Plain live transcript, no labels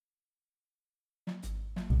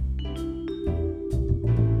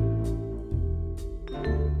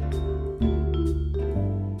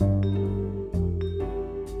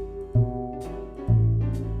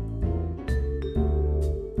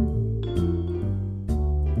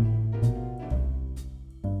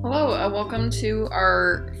Welcome to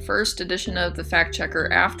our first edition of the Fact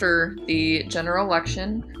Checker after the general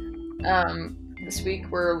election. This week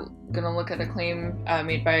we're going to look at a claim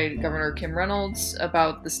made by Governor Kim Reynolds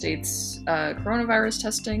about the state's coronavirus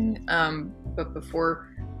testing. But before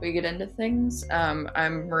we get into things, I'm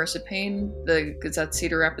Marissa Payne, the Gazette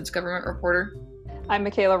Cedar Rapids government reporter. I'm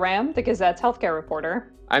Michaela Ram, the Gazette's healthcare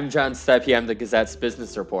reporter. I'm John Steffi, I'm the Gazette's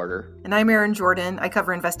business reporter. And I'm Erin Jordan, I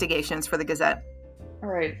cover investigations for the Gazette. All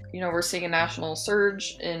right, we're seeing a national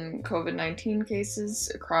surge in COVID-19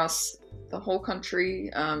 cases across the whole country.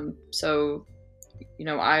 Iowa's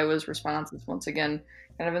response is once again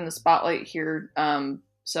kind of in the spotlight here.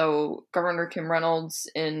 So Governor Kim Reynolds,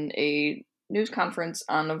 in a news conference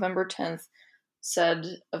on November 10th, said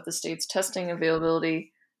of the state's testing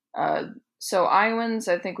availability, so Iowans,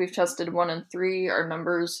 I think we've tested 1 in 3. Our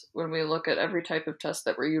numbers, when we look at every type of test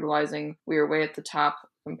that we're utilizing, we are way at the top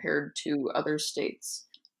compared to other states.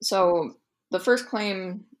 So the first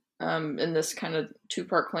claim in this kind of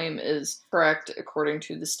two-part claim is correct. According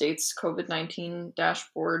to the state's COVID-19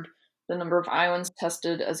 dashboard, the number of Iowans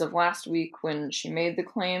tested as of last week when she made the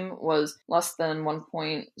claim was less than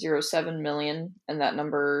 1.07 million, and that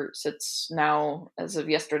number sits now, as of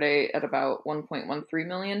yesterday, at about 1.13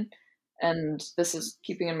 million. And this is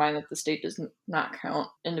keeping in mind that the state does not count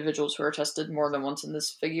individuals who are tested more than once in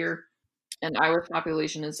this figure. And Iowa's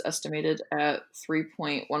population is estimated at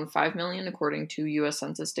 3.15 million, according to U.S.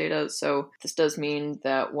 Census data. So this does mean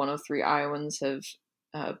that 1 of 3 Iowans have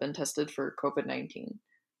been tested for COVID-19.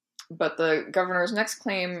 But the governor's next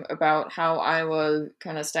claim about how Iowa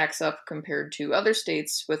kind of stacks up compared to other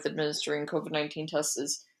states with administering COVID-19 tests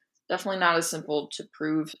is definitely not as simple to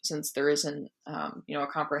prove, since there isn't, a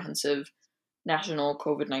comprehensive national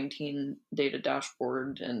COVID-19 data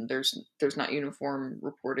dashboard, and there's not uniform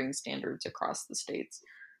reporting standards across the states.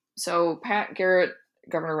 So Pat Garrett,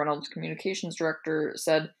 Governor Reynolds' communications director,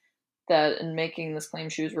 said that in making this claim,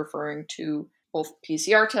 she was referring to both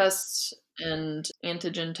PCR tests and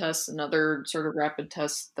antigen tests and other sort of rapid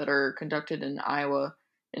tests that are conducted in Iowa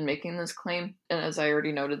in making this claim. And as I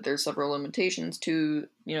already noted, there's several limitations to,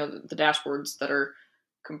 the dashboards that are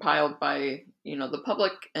compiled by, the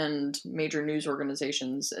public and major news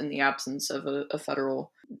organizations in the absence of a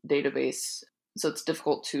federal database. So it's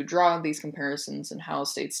difficult to draw these comparisons and how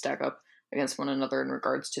states stack up against one another in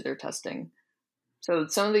regards to their testing. So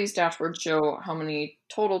some of these dashboards show how many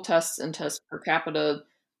total tests and tests per capita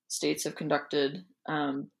states have conducted,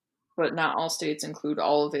 but not all states include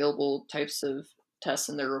all available types of tests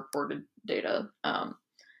in their reported data.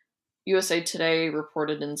 USA Today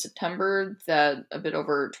reported in September that a bit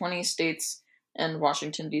over 20 states and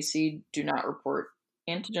Washington, D.C. do not report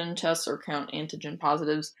antigen tests or count antigen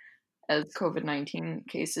positives as COVID-19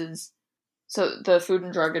 cases. So the Food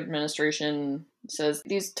and Drug Administration says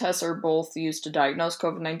these tests are both used to diagnose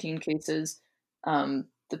COVID-19 cases. The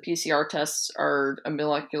PCR tests are a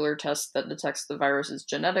molecular test that detects the virus's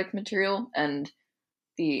genetic material, and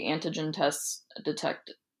the antigen tests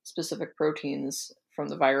detect specific proteins from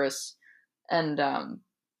the virus. And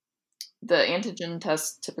the antigen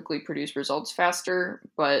tests typically produce results faster,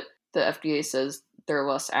 but the FDA says they're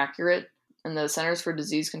less accurate. And the Centers for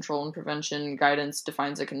Disease Control and Prevention guidance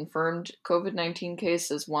defines a confirmed COVID-19 case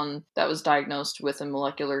as one that was diagnosed with a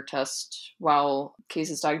molecular test, while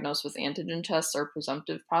cases diagnosed with antigen tests are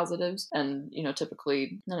presumptive positives. And,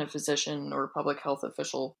 typically then a physician or public health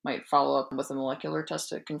official might follow up with a molecular test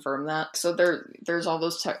to confirm that. So there's all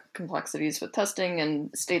those complexities with testing, and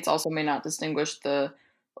states also may not distinguish the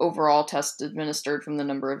overall test administered from the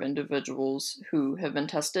number of individuals who have been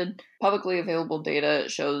tested. Publicly available data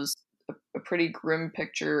shows a pretty grim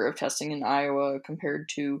picture of testing in Iowa compared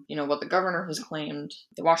to, what the governor has claimed.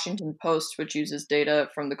 The Washington Post, which uses data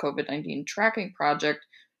from the COVID-19 tracking project,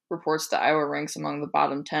 reports that Iowa ranks among the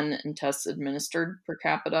bottom 10 in tests administered per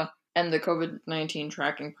capita. And the COVID-19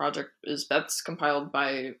 tracking project that's compiled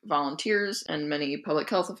by volunteers and many public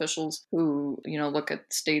health officials who, look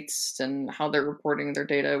at states and how they're reporting their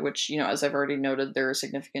data, which, as I've already noted, there are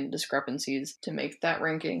significant discrepancies to make that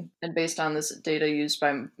ranking. And based on this data used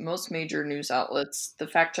by most major news outlets, the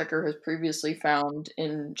fact checker has previously found,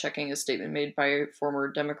 in checking a statement made by former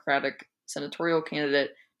Democratic senatorial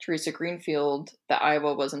candidate Teresa Greenfield, that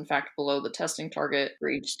Iowa was in fact below the testing target for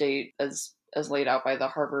each state as laid out by the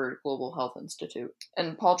Harvard Global Health Institute.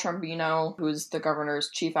 And Paul Trombino, who is the governor's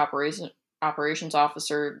chief operations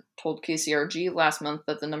officer, told KCRG last month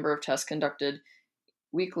that the number of tests conducted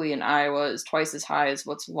weekly in Iowa is twice as high as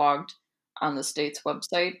what's logged on the state's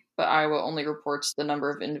website, but Iowa only reports the number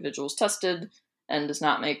of individuals tested and does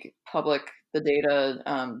not make public the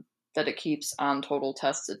data that it keeps on total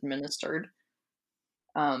tests administered.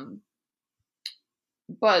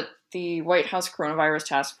 But the White House Coronavirus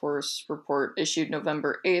Task Force report issued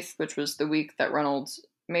November 8th, which was the week that Reynolds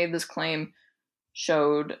made this claim,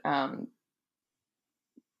 showed that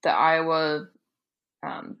Iowa,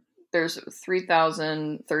 there's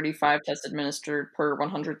 3,035 tests administered per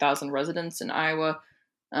 100,000 residents in Iowa,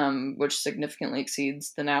 which significantly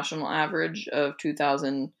exceeds the national average of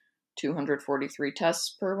 2,243 tests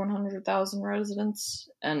per 100,000 residents.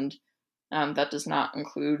 And that does not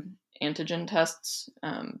include antigen tests,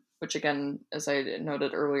 which again, as I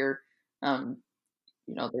noted earlier,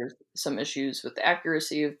 there's some issues with the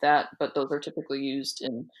accuracy of that, but those are typically used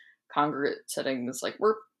in congregate settings like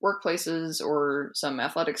workplaces, or some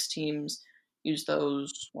athletics teams use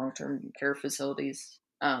those, long-term care facilities.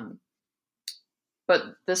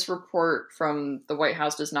 But this report from the White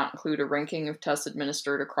House does not include a ranking of tests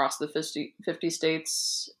administered across the 50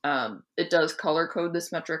 states. It does color code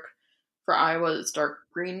this metric. For Iowa, it's dark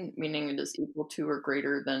green, meaning it is equal to or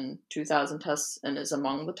greater than 2,000 tests and is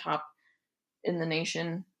among the top in the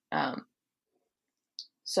nation.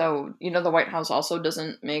 So, the White House also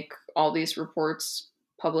doesn't make all these reports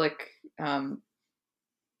public.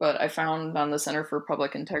 But I found on the Center for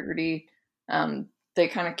Public Integrity, they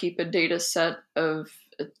kind of keep a data set of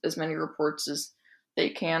as many reports as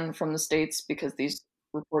they can from the states, because these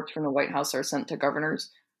reports from the White House are sent to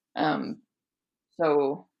governors.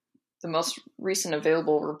 So the most recent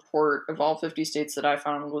available report of all 50 states that I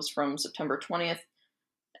found was from September 20th.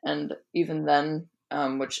 And even then,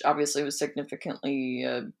 which obviously was significantly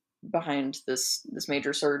behind this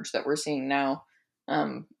major surge that we're seeing now,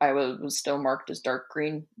 Iowa was still marked as dark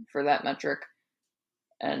green for that metric.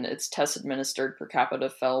 And its tests administered per capita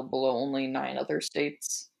fell below only 9 other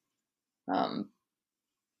states.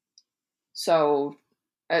 So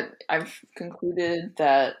I've concluded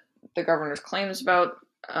that the governor's claims about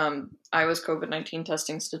Iowa's COVID-19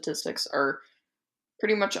 testing statistics are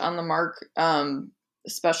pretty much on the mark,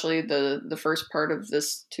 especially the first part of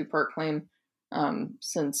this two-part claim,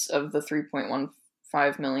 since of the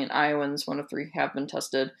 3.15 million Iowans, 1 of 3 have been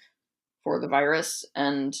tested for the virus.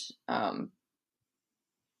 And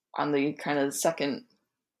on the kind of second,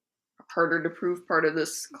 harder to prove part of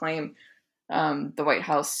this claim, the White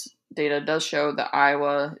House data does show that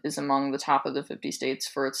Iowa is among the top of the 50 states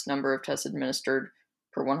for its number of tests administered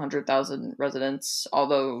per 100,000 residents,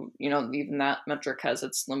 although, even that metric has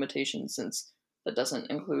its limitations, since that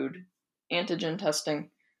doesn't include antigen testing.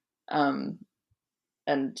 And,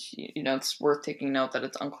 it's worth taking note that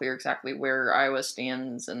it's unclear exactly where Iowa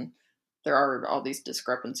stands, and there are all these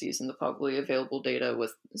discrepancies in the publicly available data,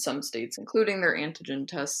 with some states including their antigen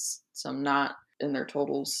tests, some not in their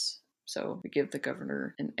totals. So we give the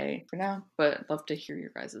governor an A for now, but I'd love to hear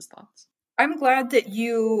your guys' thoughts. I'm glad that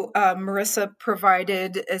you, Marissa,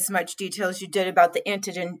 provided as much detail as you did about the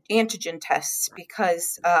antigen tests,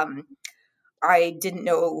 because I didn't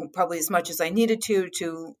know probably as much as I needed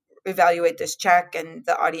to evaluate this check, and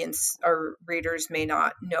the audience or readers may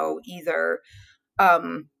not know either.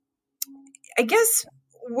 I guess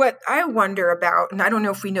what I wonder about, and I don't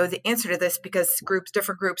know if we know the answer to this because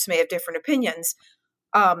different groups may have different opinions,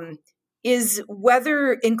 is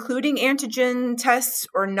whether including antigen tests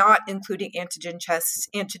or not including antigen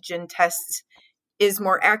tests is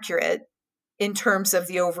more accurate in terms of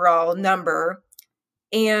the overall number,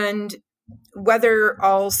 and whether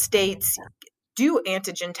all states do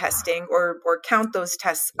antigen testing or count those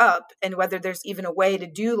tests up, and whether there's even a way to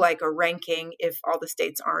do like a ranking if all the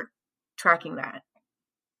states aren't tracking that.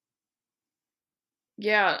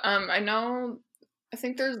 Yeah, I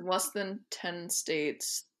think there's less than 10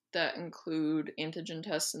 states that include antigen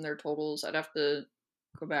tests in their totals. I'd have to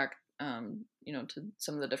go back, to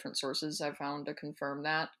some of the different sources I found to confirm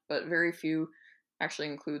that, but very few actually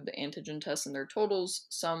include the antigen tests in their totals.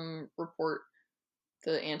 Some report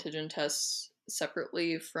the antigen tests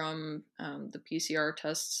separately from the PCR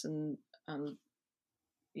tests and,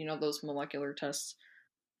 those molecular tests.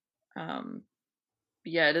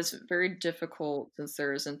 Yeah, it is very difficult, since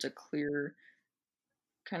there isn't a clear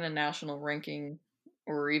kind of national ranking,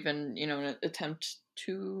 or even, an attempt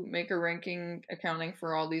to make a ranking accounting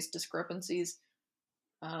for all these discrepancies.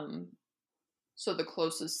 So the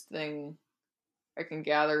closest thing I can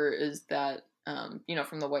gather is that,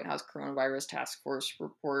 from the White House Coronavirus Task Force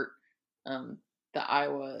report, that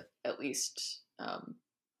Iowa, at least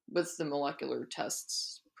with the molecular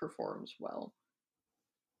tests, performs well.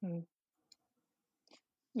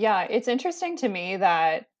 Yeah, it's interesting to me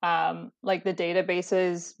that the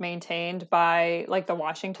databases maintained by the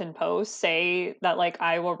Washington Post say that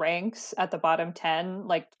Iowa ranks at the bottom 10,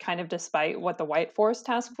 kind of despite what the White House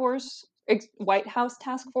Task Force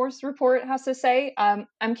report has to say.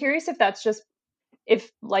 I'm curious if if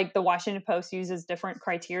like the Washington Post uses different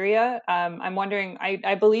criteria. I'm wondering,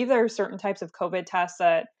 I believe there are certain types of COVID tests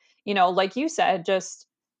that, like you said, just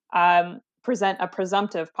present a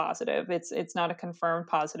presumptive positive. It's not a confirmed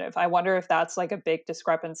positive. I wonder if that's like a big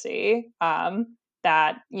discrepancy,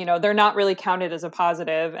 that, they're not really counted as a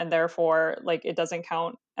positive, and therefore like it doesn't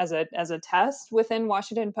count as a test within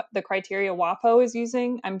Washington, the criteria WAPO is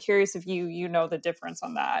using. I'm curious if you know the difference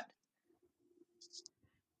on that.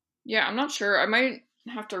 Yeah, I'm not sure. I might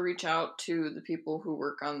have to reach out to the people who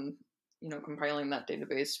work on, compiling that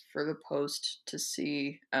database for the Post to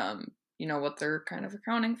see, what they're kind of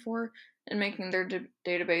accounting for and making their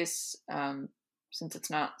database, since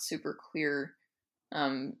it's not super clear.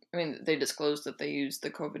 They disclosed that they use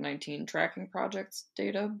the COVID-19 tracking project's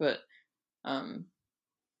data, but on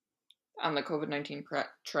the COVID-19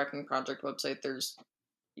 tracking project website, there's,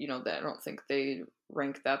 I don't think they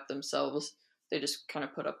rank that themselves. They just kind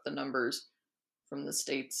of put up the numbers from the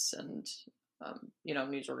states, and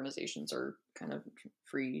news organizations are kind of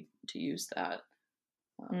free to use that.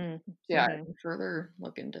 Yeah, I can further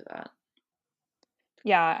look into that.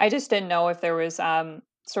 Yeah, I just didn't know if there was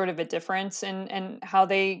sort of a difference in how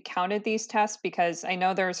they counted these tests, because I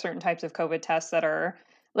know there are certain types of COVID tests that are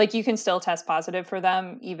like you can still test positive for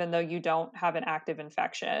them even though you don't have an active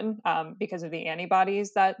infection, because of the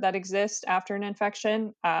antibodies that exist after an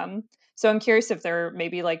infection. So I'm curious if they're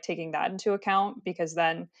maybe like taking that into account, because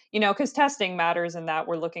then, because testing matters in that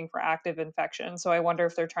we're looking for active infection. So I wonder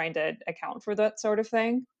if they're trying to account for that sort of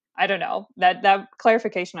thing. I don't know. That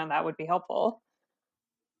clarification on that would be helpful.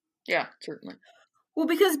 Yeah, certainly. Well,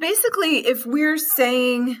 because basically, if we're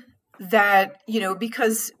saying that,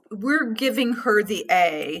 because we're giving her the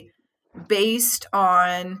A based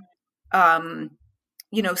on,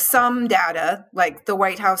 some data, like the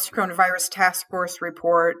White House Coronavirus Task Force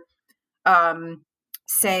report,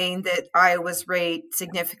 saying that Iowa's rate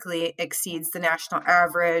significantly exceeds the national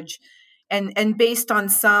average, and based on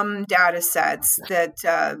some data sets that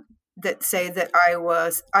say that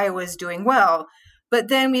Iowa's doing well. But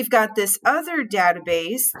then we've got this other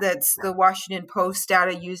database that's the Washington Post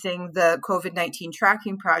data using the COVID-19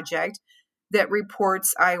 tracking project that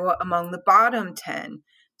reports Iowa among the bottom 10.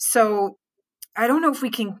 So I don't know if we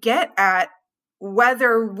can get at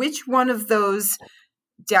which one of those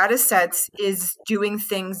data sets is doing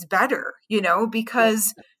things better,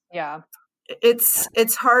 because yeah,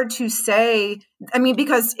 it's hard to say. I mean,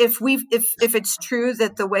 because if it's true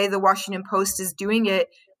that the way the Washington Post is doing it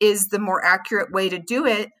is the more accurate way to do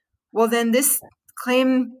it, well, then this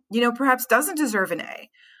claim, perhaps doesn't deserve an A.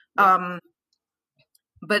 Yeah.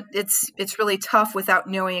 But it's really tough without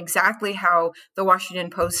knowing exactly how the Washington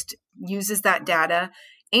Post uses that data.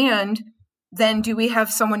 And then do we have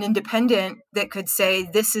someone independent that could say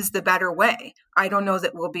this is the better way? I don't know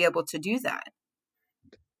that we'll be able to do that.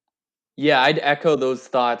 Yeah, I'd echo those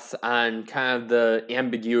thoughts on kind of the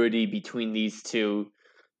ambiguity between these two,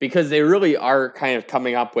 because they really are kind of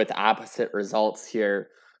coming up with opposite results here.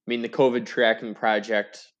 I mean, the COVID tracking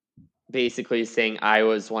project basically saying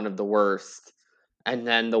Iowa's one of the worst, and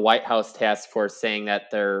then the White House task force saying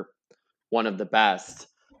that they're one of the best.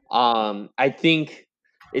 I think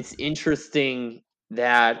it's interesting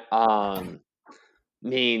that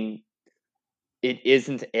it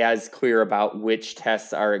isn't as clear about which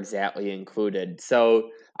tests are exactly included. So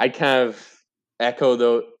I kind of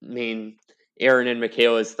echo Aaron and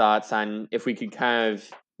Michaela's thoughts on if we could kind of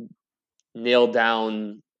nail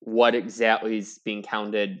down what exactly is being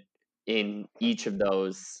counted in each of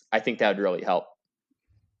those. I think that would really help.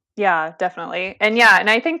 Yeah, definitely. And yeah, and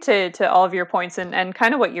I think to all of your points and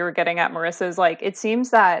kind of what you were getting at, Marissa, is like it seems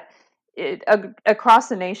that across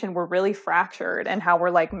the nation we're really fractured in how we're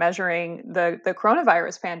like measuring the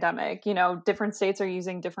coronavirus pandemic. Different states are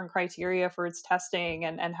using different criteria for its testing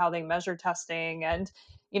and how they measure testing, and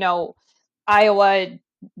Iowa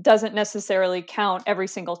doesn't necessarily count every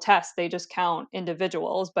single test. They just count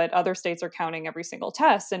individuals, but other states are counting every single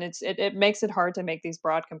test, and it makes it hard to make these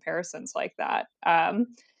broad comparisons like that.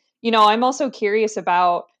 I'm also curious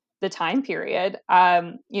about the time period.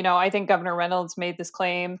 I think Governor Reynolds made this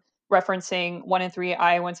claim referencing 1 in 3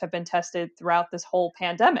 Iowans have been tested throughout this whole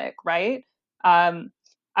pandemic, right?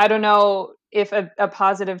 I don't know if a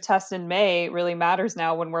positive test in May really matters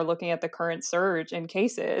now when we're looking at the current surge in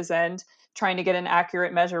cases and trying to get an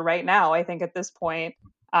accurate measure right now. I think at this point,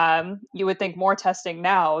 you would think more testing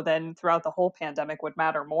now than throughout the whole pandemic would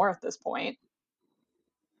matter more at this point.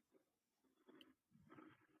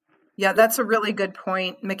 Yeah, that's a really good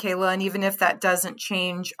point, Michaela. And even if that doesn't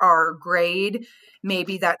change our grade,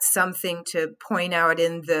 maybe that's something to point out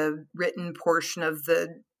in the written portion of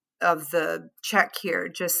the check here,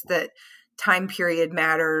 just that time period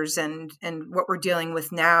matters, and what we're dealing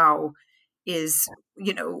with now is,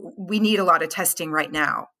 we need a lot of testing right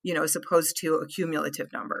now, as opposed to a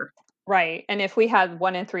cumulative number. Right. And if we had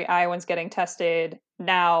 1 in 3 Iowans getting tested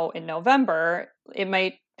now in November, it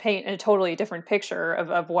might paint a totally different picture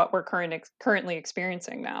of what we're currently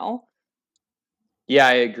experiencing now. Yeah,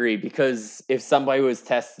 I agree, because if somebody was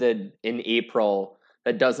tested in April,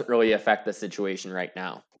 that doesn't really affect the situation right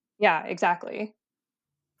now. Yeah, exactly.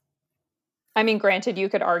 I mean, granted, you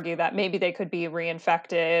could argue that maybe they could be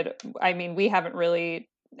reinfected. I mean, we haven't really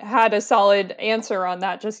had a solid answer on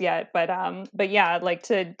that just yet, but yeah, like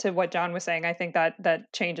to what John was saying, I think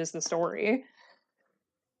that changes the story.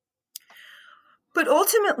 But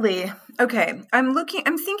ultimately, okay, I'm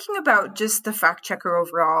thinking about just the fact checker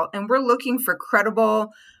overall, and we're looking for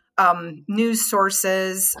credible news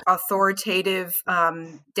sources, authoritative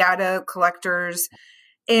data collectors,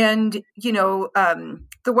 and the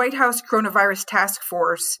White House Coronavirus Task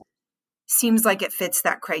Force seems like it fits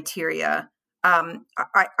that criteria.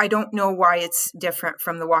 I don't know why it's different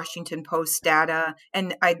from the Washington Post data,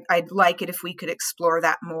 and I'd like it if we could explore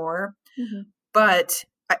that more. Mm-hmm. But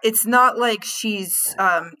it's not like she's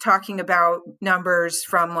talking about numbers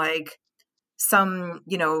from like some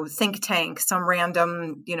think tank, some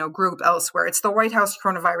random group elsewhere. It's the White House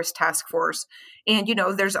Coronavirus Task Force, and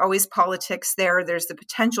there's always politics there. There's the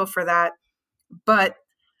potential for that, but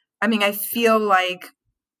I mean, I feel like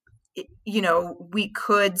we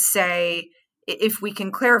could say, if we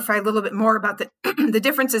can clarify a little bit more about the the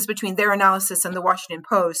differences between their analysis and the Washington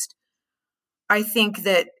Post, I think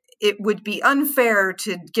that it would be unfair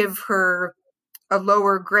to give her a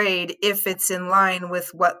lower grade if it's in line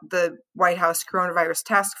with what the White House Coronavirus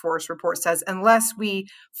Task Force report says, unless we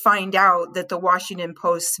find out that the Washington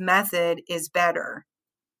Post's method is better.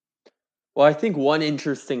 Well, I think one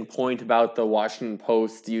interesting point about the Washington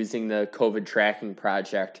Post using the COVID tracking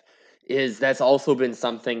project is that's also been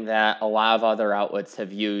something that a lot of other outlets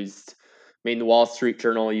have used. I mean, the Wall Street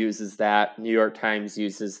Journal uses that, New York Times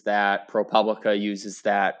uses that, ProPublica uses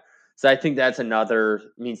that. So I think that's another,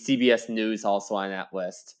 CBS News also on that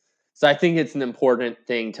list. So I think it's an important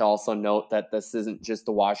thing to also note that this isn't just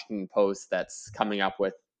the Washington Post that's coming up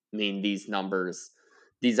with, these numbers.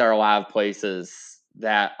 These are a lot of places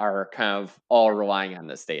that are kind of all relying on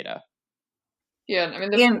this data. Yeah, I mean,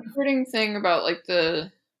 the frustrating thing about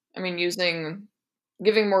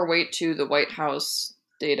giving more weight to the White House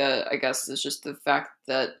data, I guess, is just the fact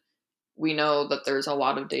that we know that there's a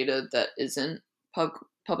lot of data that isn't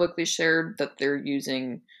publicly shared that they're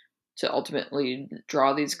using to ultimately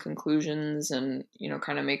draw these conclusions and,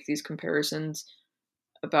 kind of make these comparisons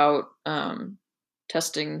about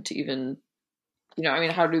testing to even,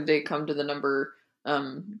 how do they come to the number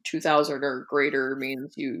 2,000 or greater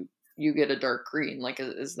means you get a dark green? Like,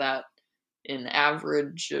 is that an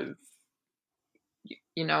average of,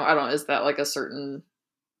 is that like a certain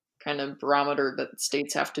kind of barometer that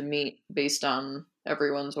states have to meet based on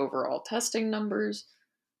everyone's overall testing numbers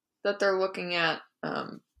that they're looking at?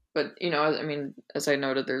 But, as I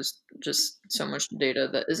noted, there's just so much data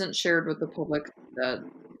that isn't shared with the public that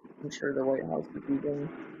I'm sure the White House is using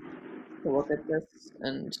to look at this.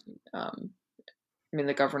 And,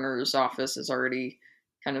 the governor's office has already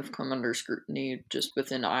kind of come under scrutiny just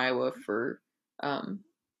within Iowa for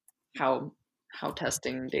how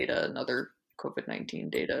testing data and other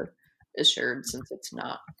COVID-19 data is shared, since it's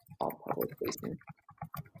not all public facing.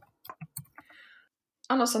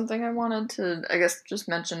 I don't know, something I wanted to, I guess, just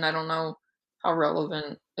mention. I don't know how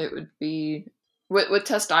relevant it would be. With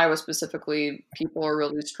Test Iowa specifically, people are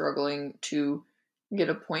really struggling to get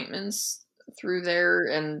appointments through there.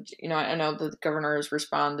 And, I know the governor has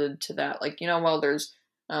responded to that. Like, there's,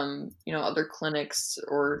 other clinics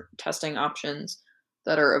or testing options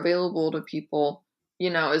that are available to people.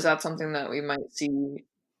 Is that something that we might see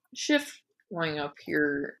shift going up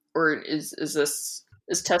here? Or is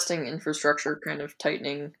testing infrastructure kind of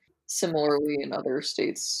tightening similarly in other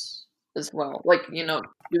states as well? Like, do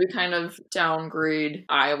we kind of downgrade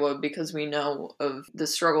Iowa because we know of the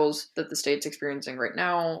struggles that the state's experiencing right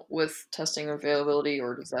now with testing availability,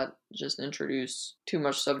 or does that just introduce too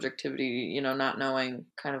much subjectivity, not knowing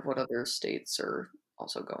kind of what other states are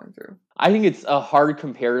also going through? I think it's a hard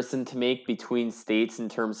comparison to make between states in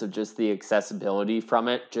terms of just the accessibility from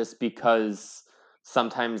it, just because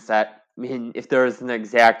sometimes if there is an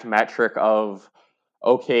exact metric of,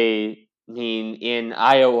 okay, in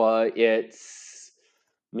Iowa, it's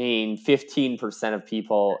 15% of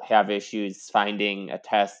people have issues finding a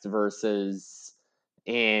test versus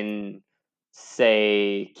in,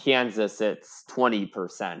 say, Kansas, it's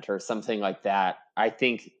 20% or something like that. I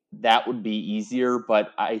think that would be easier,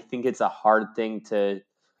 but I think it's a hard thing to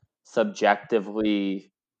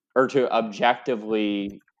subjectively or to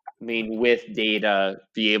objectively, I mean, with data,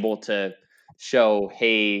 be able to show,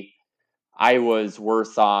 hey, I was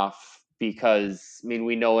worse off because, I mean,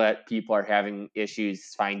 we know that people are having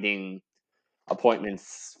issues finding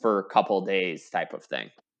appointments for a couple days type of thing.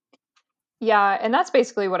 Yeah, and that's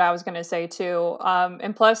basically what I was going to say too.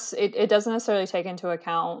 And plus, it doesn't necessarily take into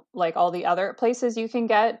account like all the other places you can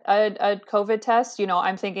get a COVID test. You know,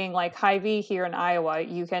 I'm thinking like Hy-Vee here in Iowa.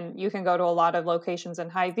 You can go to a lot of locations in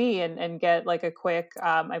Hy-Vee and get like a quick,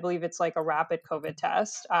 I believe it's like a rapid COVID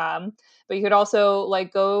test. But you could also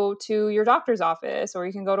like go to your doctor's office, or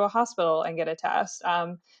you can go to a hospital and get a test.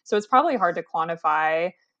 So it's probably hard to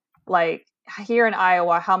quantify like here in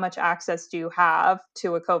Iowa, how much access do you have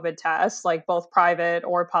to a COVID test, like both private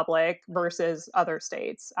or public versus other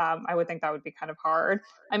states? I would think that would be kind of hard.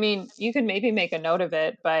 I mean, you could maybe make a note of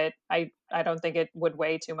it, but I don't think it would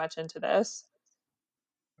weigh too much into this.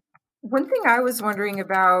 One thing I was wondering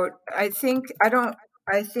about, I think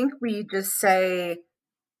we just say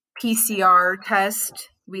PCR test.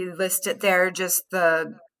 We list it there, just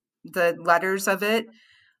the letters of it.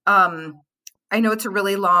 I know it's a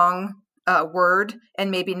really long word and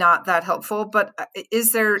maybe not that helpful, but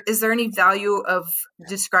is there any value of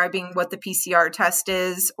describing what the PCR test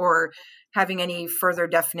is, or having any further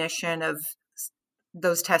definition of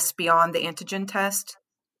those tests beyond the antigen test?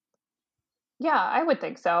 Yeah, I would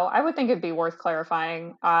think so. I would think it'd be worth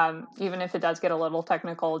clarifying, even if it does get a little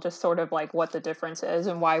technical, just sort of like what the difference is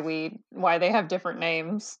and why they have different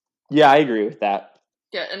names. Yeah, I agree with that.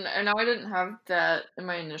 Yeah, and I know I didn't have that in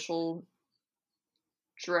my initial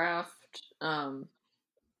draft,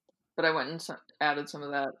 but I went and added some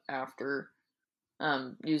of that after,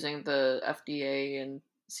 using the FDA and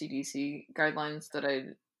CDC guidelines that I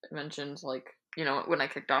mentioned, like, you know, when I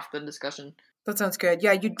kicked off the discussion. That sounds good.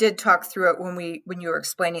 Yeah, you did talk through it when you were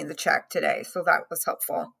explaining the check today, so that was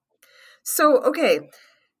helpful. So, okay,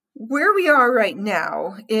 where we are right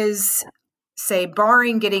now is, say,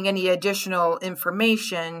 barring getting any additional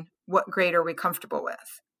information, what grade are we comfortable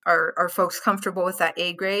with? Are folks comfortable with that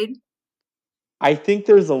A grade? I think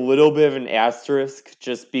there's a little bit of an asterisk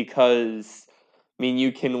just because, I mean,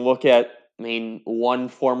 you can look at, I mean, one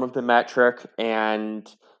form of the metric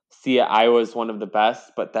and see Iowa's one of the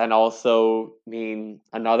best, but then also, I mean,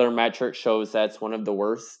 another metric shows that's one of the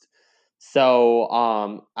worst. So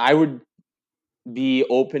I would be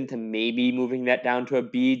open to maybe moving that down to a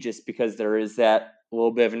B just because there is that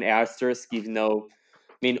little bit of an asterisk, even though,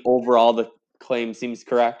 I mean, overall the claim seems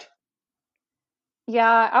correct.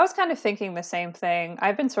 Yeah, I was kind of thinking the same thing.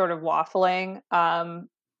 I've been sort of waffling, and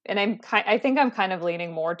I think I'm kind of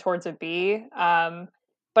leaning more towards a B.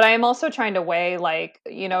 But I am also trying to weigh, like,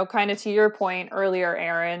 you know, kind of to your point earlier,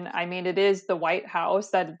 Aaron. I mean, it is the White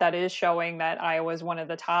House that is showing that Iowa is one of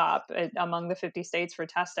the top among the 50 states for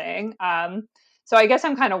testing. So I guess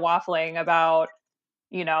I'm kind of waffling about,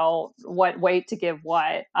 you know, what weight to give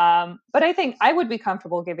what. But I think I would be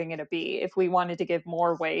comfortable giving it a B if we wanted to give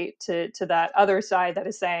more weight to that other side that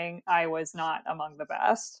is saying I was not among the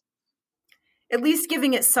best. At least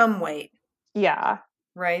giving it some weight. Yeah.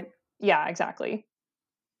 Right? Yeah, exactly.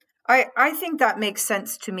 I think that makes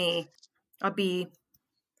sense to me. A B.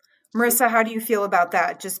 Marissa, how do you feel about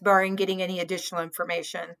that? Just barring getting any additional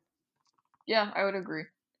information. Yeah, I would agree.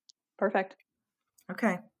 Perfect.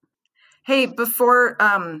 Okay. Hey, before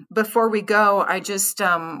we go, I just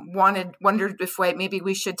wondered if maybe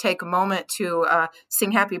we should take a moment to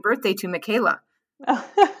sing happy birthday to Michaela.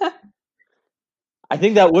 I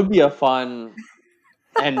think that would be a fun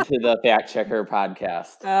end to the Fact Checker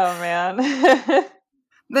podcast. Oh man.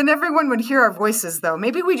 Then everyone would hear our voices, though.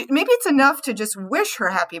 Maybe it's enough to just wish her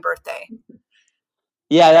happy birthday.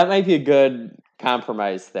 Yeah, that might be a good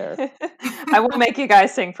compromise there. I will make you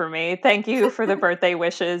guys sing for me. Thank you for the birthday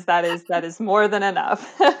wishes. That is more than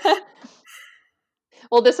enough.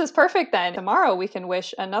 Well, this is perfect then. Tomorrow we can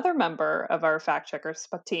wish another member of our Fact Checkers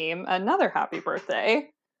team another happy birthday.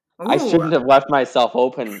 Ooh. I shouldn't have left myself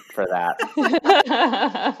open for that.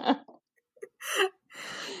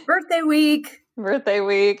 Birthday week. Birthday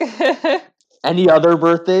week. Any other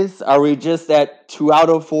birthdays? Are we just at 2 out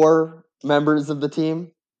of 4 members of the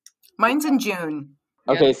team? Mine's in June.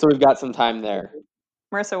 Okay, Yeah. so we've got some time there.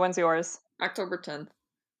 Marissa, when's yours? October 10th.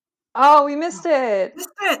 Oh, we missed it. Missed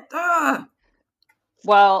it.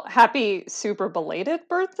 Well, happy super belated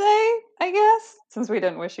birthday, I guess, since we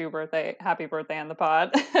didn't wish you happy birthday on the pod.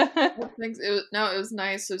 Thanks. It was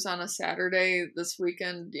nice. It was on a Saturday this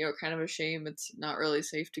weekend. You know, kind of a shame it's not really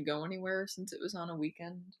safe to go anywhere since it was on a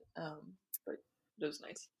weekend. But it was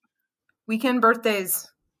nice. Weekend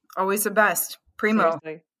birthdays Always the best. Primo.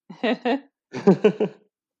 Seriously.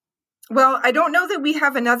 Well, I don't know that we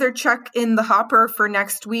have another check in the hopper for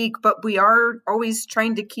next week, but we are always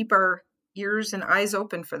trying to keep our ears and eyes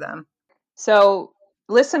open for them. So,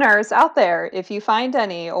 listeners out there, if you find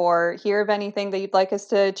any or hear of anything that you'd like us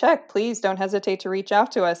to check, please don't hesitate to reach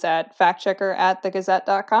out to us at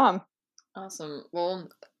factchecker@thegazette.com. Awesome. Well,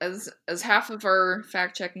 as half of our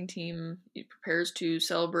fact-checking team prepares to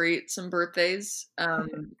celebrate some birthdays,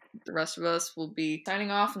 the rest of us will be signing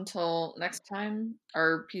off until next time.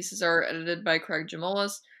 Our pieces are edited by Craig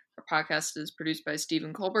Jamolas. Our podcast is produced by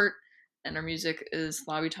Stephen Colbert, and our music is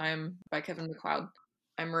Lobby Time by Kevin MacLeod.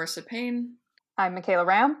 I'm Marissa Payne. I'm Michaela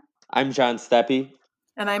Ram. I'm John Steppe.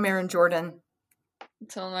 And I'm Erin Jordan.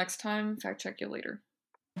 Until next time, fact check you later.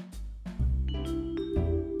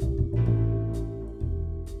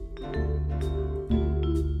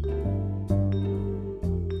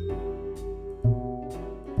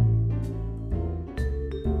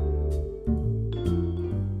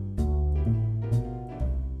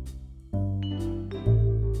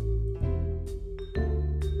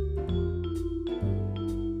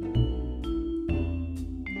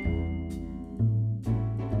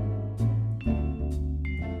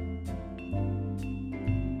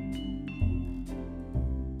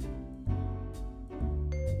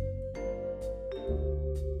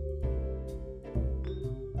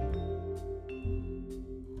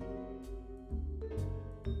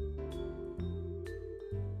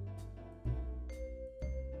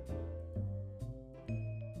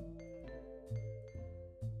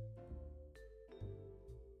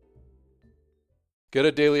 Get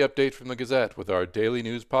a daily update from the Gazette with our daily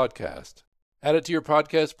news podcast. Add it to your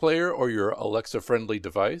podcast player or your Alexa-friendly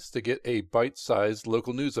device to get a bite-sized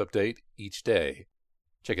local news update each day.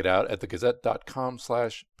 Check it out at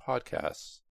thegazette.com/podcasts.